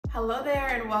Hello there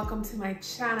and welcome to my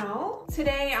channel.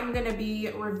 Today I'm going to be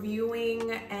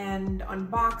reviewing and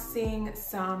unboxing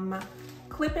some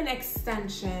clip-in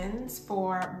extensions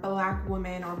for black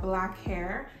women or black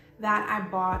hair that I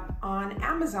bought on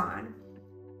Amazon.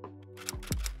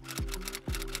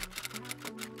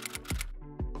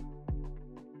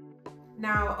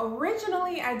 Now,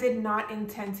 originally I did not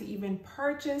intend to even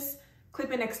purchase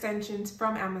clip-in extensions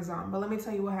from Amazon, but let me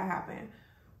tell you what had happened.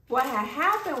 What had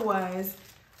happened was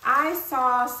I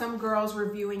saw some girls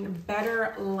reviewing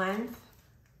better length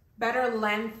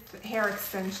hair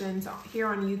extensions here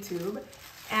on YouTube.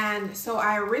 And so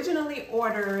I originally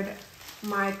ordered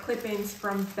my clip-ins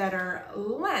from Better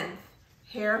Length,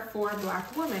 hair for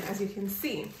black women, as you can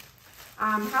see.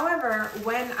 However,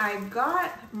 when I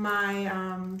got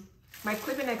my my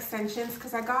clip-in extensions,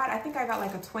 because I think I got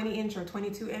like a 20-inch or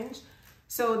 22-inch,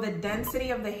 so the density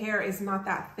of the hair is not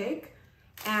that thick.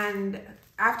 And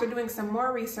after doing some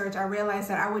more research, I realized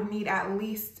that I would need at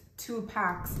least 2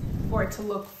 packs for it to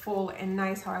look full and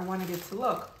nice how I wanted it to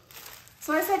look.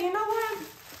 So I said, you know what?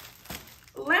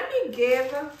 Let me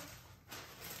give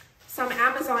some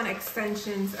Amazon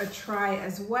extensions a try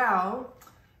as well.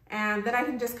 And then I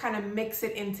can just kind of mix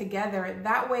it in together.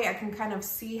 That way I can kind of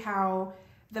see how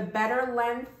the Better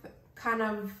Length kind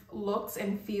of looks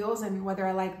and feels and whether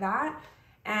I like that.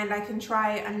 And I can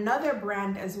try another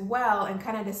brand as well and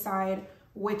kind of decide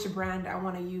which brand I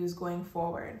want to use going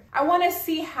forward. I want to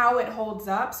see how it holds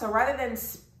up. So rather than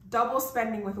double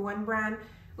spending with one brand,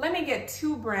 let me get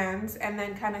 2 brands and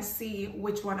then kind of see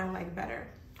which one I like better.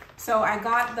 So I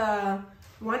got the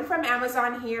one from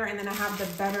Amazon here, and then I have the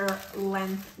Better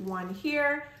Length one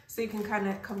here. So you can kind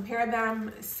of compare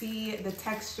them, see the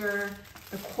texture,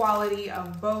 the quality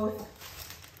of both,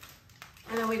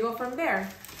 and then we go from there.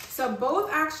 So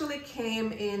both actually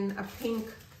came in a pink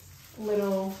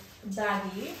little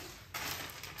baggie,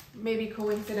 maybe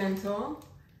coincidental,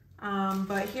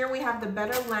 but here we have the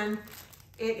Better Length.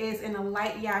 It is in a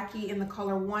light Yaki in the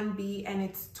color 1B, and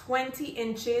it's 20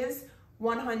 inches,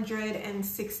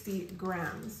 160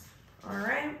 grams. All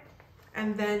right.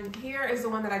 And then here is the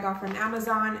one that I got from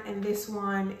Amazon, and this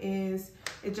one is,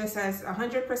 it just says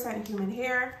 100% human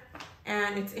hair,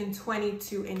 and it's in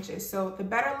 22 inches. So the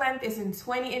Better Length is in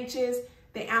 20 inches.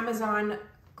 The Amazon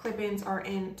clip-ins are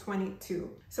in 22.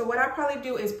 So what I'll probably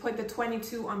do is put the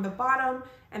 22 on the bottom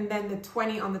and then the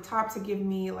 20 on the top to give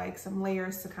me like some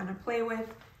layers to kind of play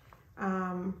with.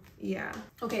 Yeah.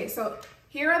 Okay, so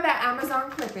here are the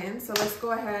Amazon clip-ins. So let's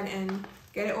go ahead and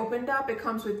get it opened up. It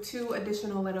comes with 2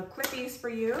 additional little clippies for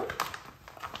you.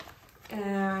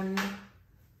 And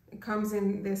it comes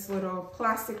in this little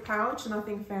plastic pouch,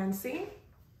 nothing fancy.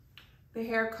 The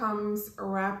hair comes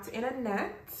wrapped in a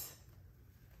net.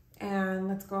 And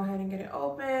let's go ahead and get it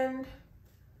opened.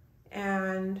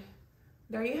 And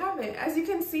there you have it. As you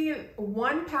can see,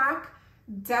 1 pack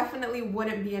definitely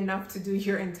wouldn't be enough to do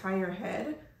your entire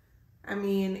head. I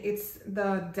mean, it's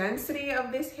the density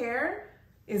of this hair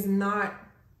is not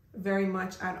very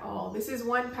much at all. This is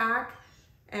 1 pack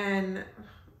and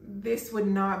this would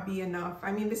not be enough.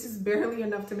 I mean, this is barely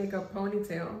enough to make a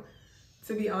ponytail,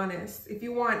 to be honest. If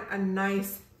you want a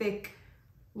nice, thick,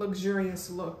 luxurious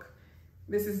look,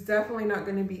 this is definitely not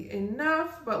going to be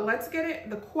enough, but let's get it.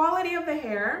 The quality of the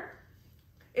hair,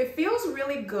 it feels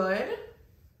really good.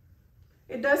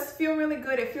 It does feel really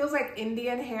good. It feels like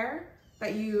Indian hair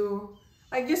that you,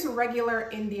 like just regular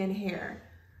Indian hair.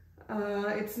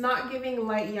 It's not giving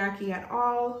light Yaki at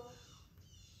all.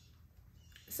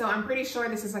 So I'm pretty sure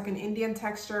this is like an Indian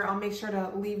texture. I'll make sure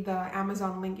to leave the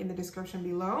Amazon link in the description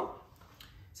below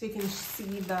so you can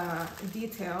see the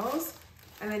details.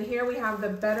 And then here we have the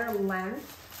Better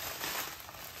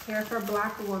Length hair for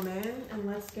black women. And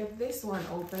let's get this one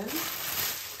open.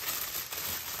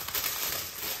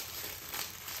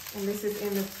 And this is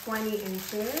in the 20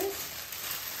 inches.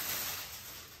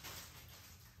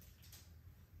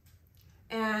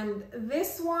 And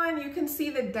this one, you can see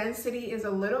the density is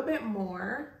a little bit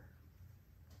more.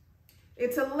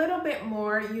 It's a little bit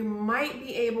more. You might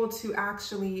be able to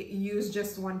actually use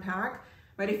just 1 pack.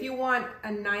 But if you want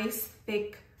a nice,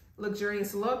 thick,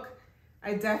 luxurious look,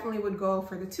 I definitely would go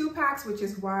for the 2 packs, which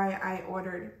is why I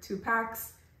ordered 2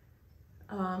 packs,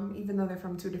 even though they're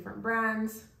from 2 different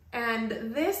brands.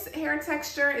 And this hair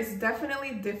texture is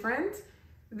definitely different.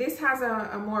 This has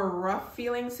a more rough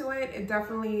feeling to it. It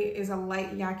definitely is a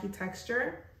light Yaki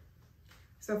texture.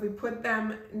 So if we put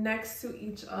them next to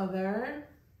each other,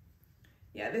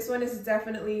 yeah, this one is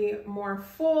definitely more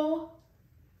full.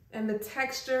 And the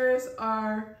textures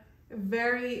are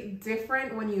very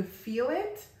different when you feel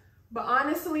it. But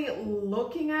honestly,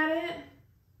 looking at it,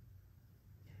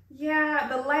 Yeah,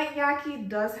 the light Yaki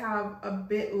does have a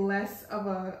bit less of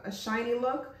a shiny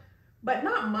look, but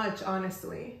not much,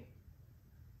 honestly.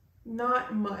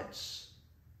 Not much.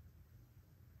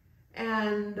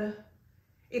 And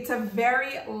it's a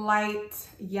very light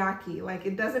Yaki. Like,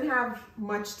 it doesn't have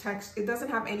much text. It doesn't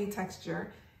have any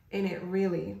texture in it,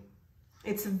 really.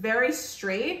 It's very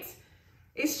straight.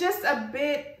 It's just a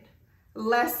bit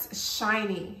less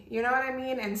shiny, you know what I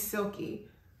mean? And silky.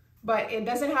 But it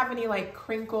doesn't have any like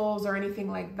crinkles or anything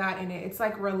like that in it. It's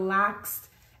like relaxed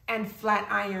and flat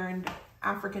ironed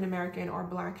African American or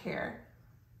black hair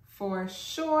for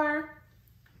sure.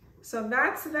 So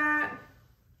that's that.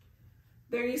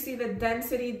 There you see the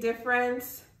density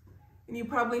difference, and you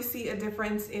probably see a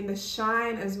difference in the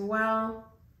shine as well.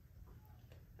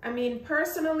 I mean,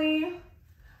 personally,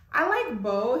 I like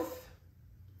both.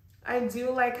 I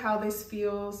do like how this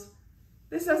feels.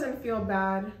 This doesn't feel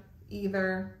bad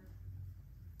either.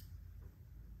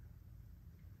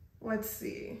 Let's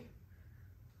see.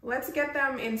 Let's get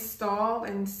them installed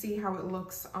and see how it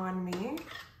looks on me.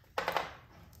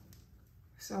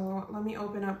 So let me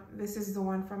open up. This is the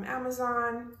one from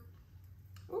Amazon.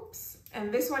 Oops.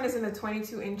 And this one is in the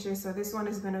 22 inches. So this one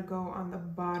is gonna go on the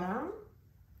bottom.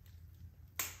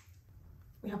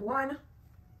 We have 1,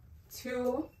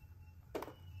 2,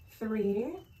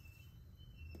 3,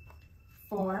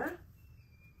 4,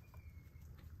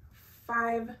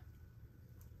 5,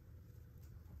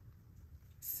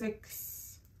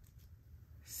 6,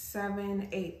 7,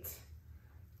 8.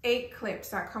 8 clips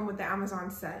that come with the Amazon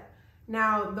set.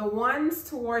 Now, the ones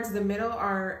towards the middle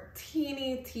are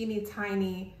teeny, teeny,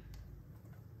 tiny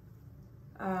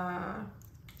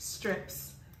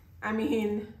strips. I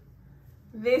mean,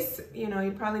 this, you know,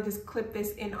 you probably just clip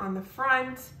this in on the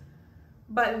front.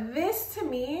 But this, to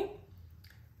me,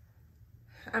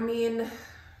 I mean,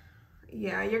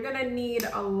 yeah, you're gonna need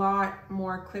a lot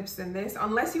more clips than this,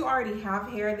 unless you already have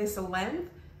hair this length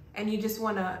and you just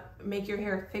wanna make your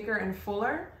hair thicker and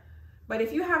fuller. But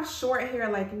if you have short hair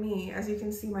like me, as you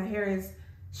can see, my hair is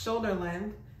shoulder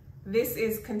length. This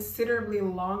is considerably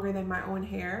longer than my own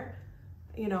hair.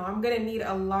 You know, I'm gonna need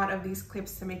a lot of these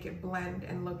clips to make it blend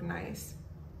and look nice.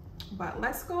 But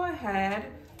let's go ahead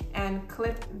and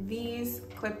clip these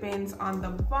clip-ins on the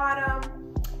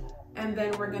bottom, and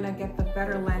then we're gonna get the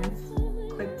Better Length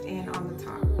clipped in on the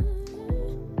top.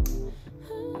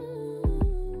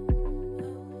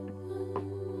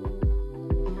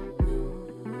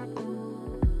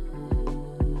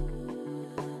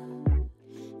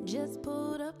 Just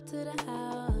pulled up to the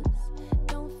house,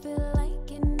 don't feel like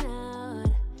getting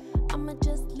out. I'ma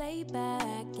just lay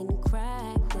back and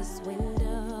crack this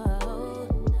window.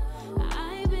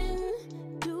 I've been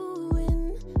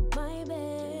doing my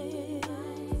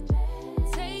best,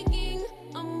 taking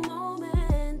a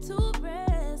moment to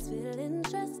rest, feeling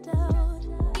stressed out.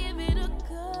 Give it a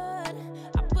good,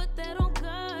 I put that on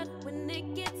God when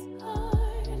it gets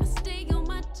hard. I stay on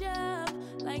my job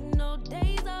like no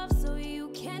days off, so you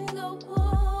can go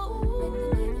home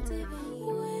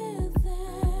with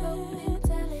that broke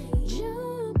mentality.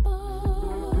 Jump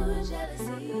on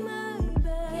jealousy, my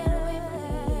bad. Get away from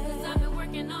me, 'cause I've been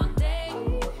working all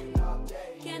day.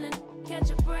 Can I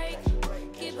catch a break?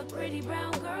 Give a pretty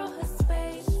brown girl her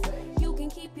space. You can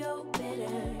keep your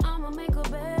bitter, I'ma make a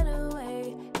better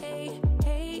way. Hey,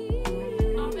 hey,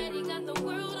 already got the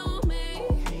world on me.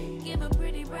 Give a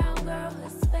pretty brown girl her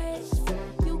space.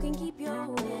 You can keep your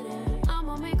bitter,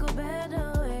 I'ma make a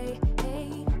better way.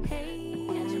 Hey, hey,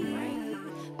 catch a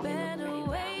break, better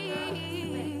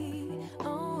way.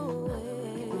 Oh,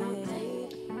 way.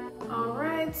 All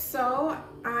right, so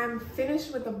I'm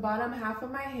finished with the bottom half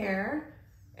of my hair,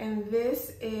 and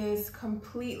this is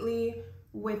completely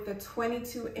with the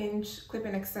 22-inch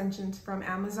clip-in extensions from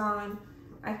Amazon.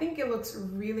 I think it looks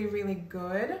really, really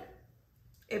good.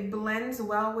 It blends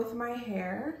well with my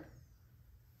hair.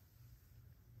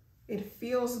 It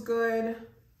feels good.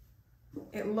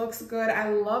 It looks good. I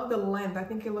love the length. I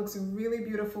think it looks really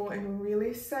beautiful and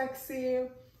really sexy.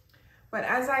 But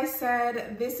as I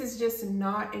said, this is just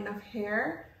not enough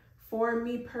hair for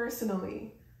me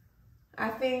personally. I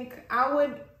think I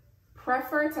would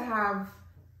prefer to have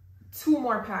 2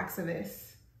 more packs of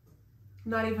this.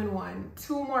 Not even 1.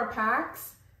 2 more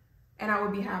packs and I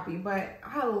would be happy. But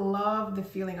I love the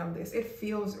feeling of this. It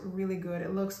feels really good.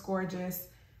 It looks gorgeous.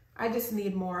 I just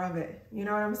need more of it. You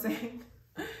know what I'm saying?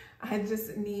 I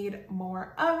just need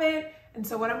more of it. And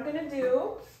so what I'm gonna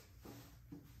do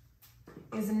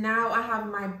is now I have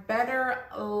my Better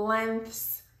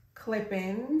Lengths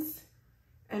clip-ins.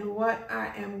 And what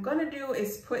I am gonna do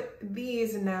is put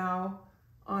these now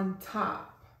on top.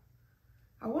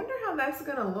 I wonder how that's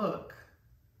gonna look.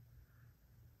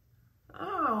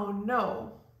 Oh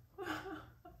no.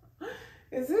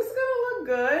 Is this gonna look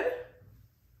good?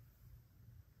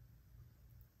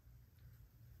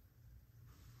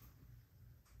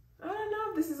 I don't know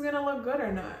if this is gonna look good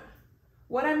or not.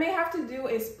 What I may have to do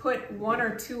is put 1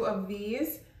 or 2 of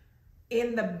these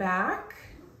in the back,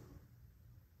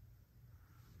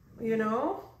 you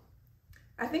know?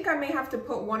 I think I may have to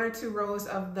put 1 or 2 rows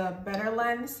of the Better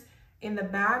Lengths in the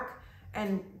back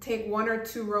and take 1 or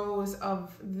 2 rows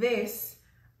of this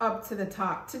up to the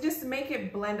top to just make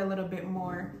it blend a little bit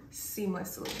more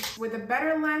seamlessly. With the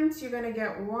Better Lengths, you're gonna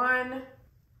get 1,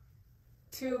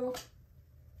 2,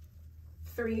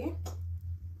 3,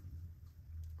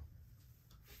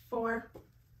 4,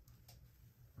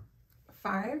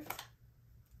 5,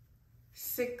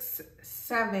 6,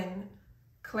 7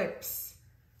 clips.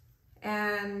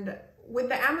 And with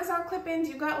the Amazon clip-ins,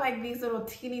 you got like these little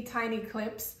teeny tiny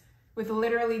clips with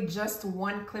literally just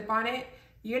 1 clip on it.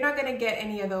 You're not gonna get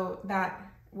any of that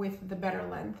with the Better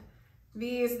Length.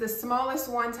 These, the smallest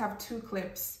ones, have 2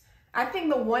 clips. I think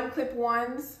the 1 clip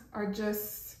ones are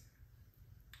just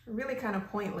really kind of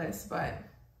pointless, but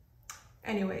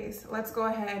anyways, let's go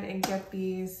ahead and get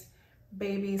these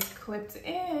babies clipped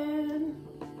in.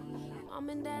 Mom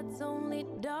and Dad's only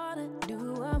daughter,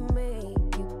 do I make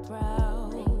you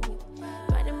proud?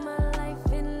 Writing my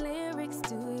life in lyrics,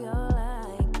 do you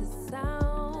like the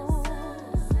sound?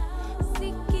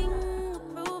 Seeking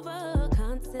approval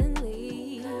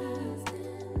constantly.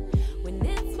 When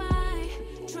it's my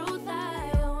truth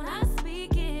I own, I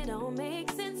speak, it don't make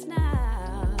sense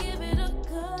now. Give it a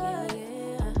cut,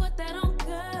 yeah. Put that on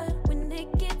cut when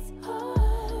it gets hard.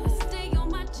 I stay on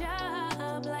my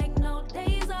job like no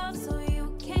days off, so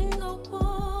you can go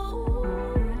pull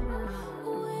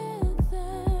with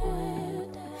that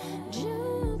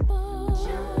jump off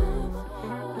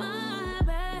my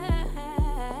back.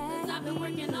 'Cause I've been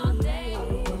working all day.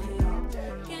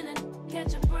 Can I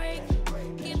catch a break?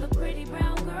 Give a pretty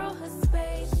brown girl her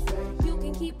space. You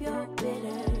can keep your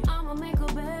bitter, I'ma make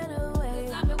a better way.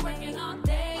 'Cause I've been working all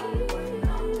day.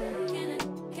 Can I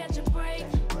catch a break?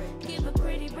 Give a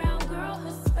pretty brown girl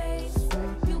her space.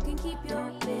 You can keep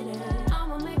your bitter,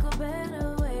 I'ma make a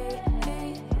better way.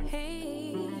 Hey,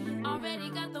 hey, already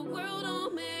got the world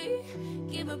on me.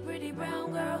 Give a pretty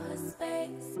brown girl her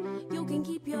space. You can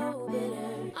keep your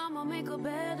bitter, I'ma make a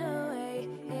better way.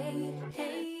 Hey,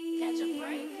 hey, catch a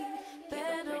break.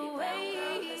 Better way.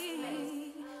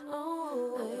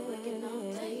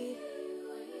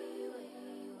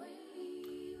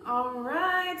 All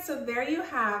right, so there you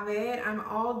have it. I'm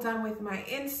all done with my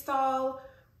install.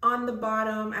 On the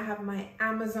bottom, I have my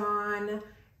Amazon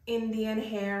Indian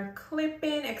hair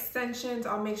clip-in extensions.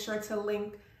 I'll make sure to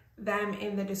link them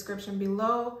in the description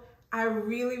below. I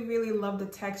really, really love the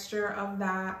texture of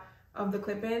the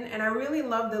clip-in, and I really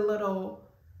love the little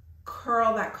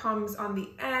curl that comes on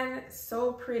the end.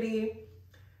 So pretty.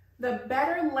 The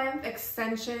Better Length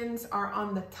extensions are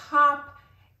on the top,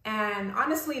 and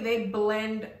honestly, they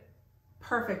blend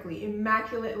perfectly,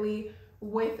 immaculately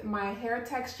with my hair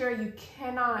texture. You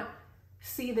cannot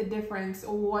see the difference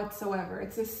whatsoever.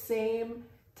 It's the same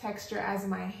texture as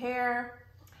my hair.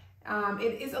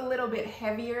 It is a little bit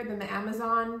heavier than the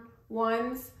Amazon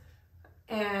ones.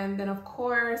 And then of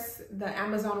course, the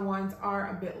Amazon ones are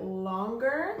a bit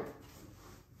longer.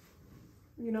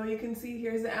 You know, you can see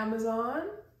here's the Amazon,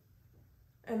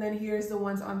 and then here's the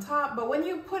ones on top. But when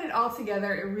you put it all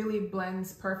together, it really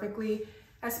blends perfectly,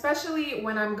 especially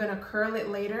when I'm gonna curl it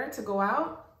later to go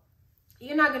out.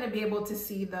 You're not gonna be able to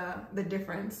see the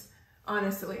difference,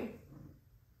 honestly.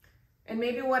 And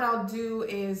maybe what I'll do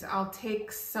is I'll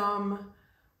take some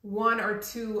 1 or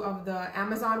 2 of the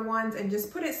Amazon ones and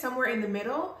just put it somewhere in the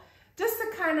middle, just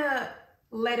to kind of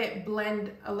let it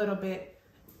blend a little bit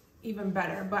even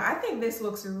better. But I think this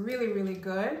looks really, really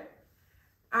good.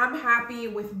 I'm happy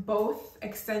with both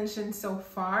extensions so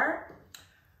far.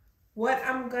 What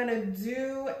I'm gonna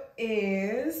do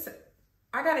is,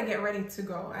 I gotta get ready to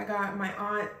go. My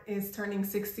aunt is turning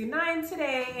 69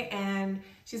 today, and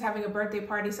she's having a birthday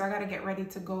party, so I gotta get ready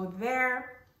to go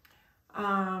there.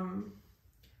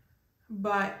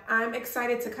 But I'm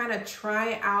excited to kind of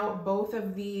try out both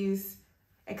of these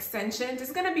extensions.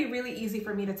 It's gonna be really easy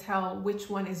for me to tell which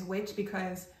one is which,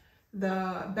 because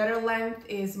the Better Length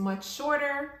is much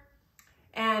shorter,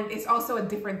 and it's also a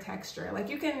different texture. Like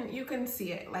you can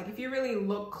see it. Like if you really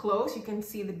look close, you can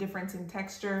see the difference in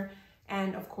texture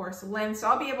and of course length. So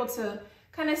I'll be able to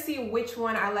kind of see which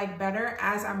one I like better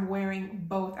as I'm wearing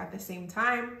both at the same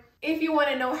time. If you want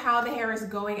to know how the hair is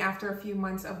going after a few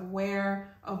months of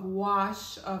wear, of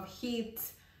wash, of heat,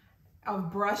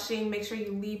 of brushing, make sure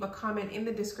you leave a comment in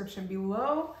the description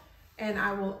below. and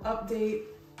I will update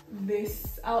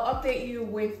this. I'll update you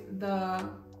with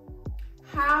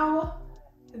how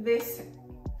this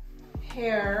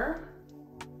hair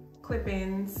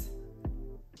clip-ins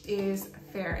is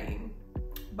faring.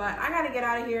 But I gotta get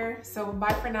out of here, so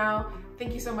bye for now.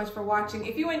 Thank you so much for watching.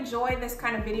 If you enjoy this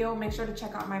kind of video, make sure to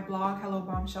check out my blog,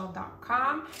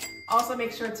 hellobombshell.com. Also,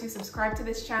 make sure to subscribe to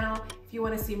this channel if you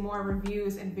want to see more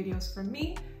reviews and videos from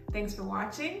me. Thanks for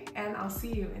watching, and I'll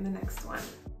see you in the next one.